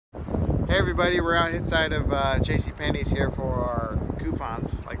everybody, we're out inside of JCPenney's here for our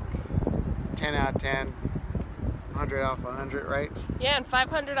coupons, like 10 out of 10, 100 off 100, right? Yeah, and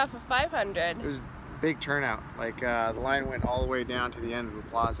 500 off of 500. It was a big turnout. Like the line went all the way down to the end of the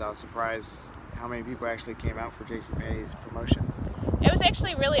plaza. I was surprised how many people actually came out for JCPenney's promotion. It was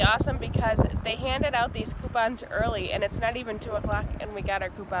actually really awesome because they handed out these coupons early and it's not even 2 o'clock and we got our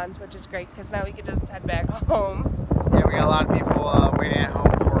coupons, which is great because now we can just head back home. Yeah, we got a lot of people waiting at home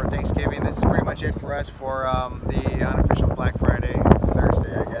for Thanksgiving. This is pretty much it for us for the unofficial Black Friday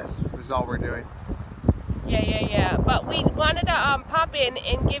Thursday, I guess. This is all we're doing. Yeah. But we wanted to pop in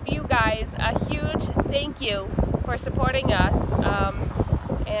and give you guys a huge thank you for supporting us.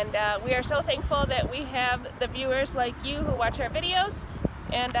 And we are so thankful that we have the viewers like you who watch our videos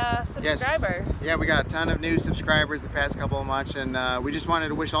and subscribers. Yes. Yeah, we got a ton of new subscribers the past couple of months, and we just wanted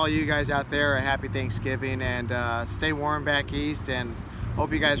to wish all you guys out there a happy Thanksgiving, and stay warm back east, and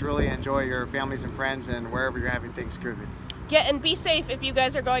hope you guys really enjoy your families and friends and wherever you're having Thanksgiving. Yeah, and be safe if you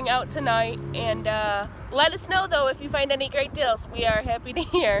guys are going out tonight, and let us know though if you find any great deals. We are happy to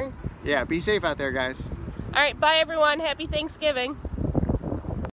hear. Yeah, be safe out there, guys. All right, bye everyone. Happy Thanksgiving.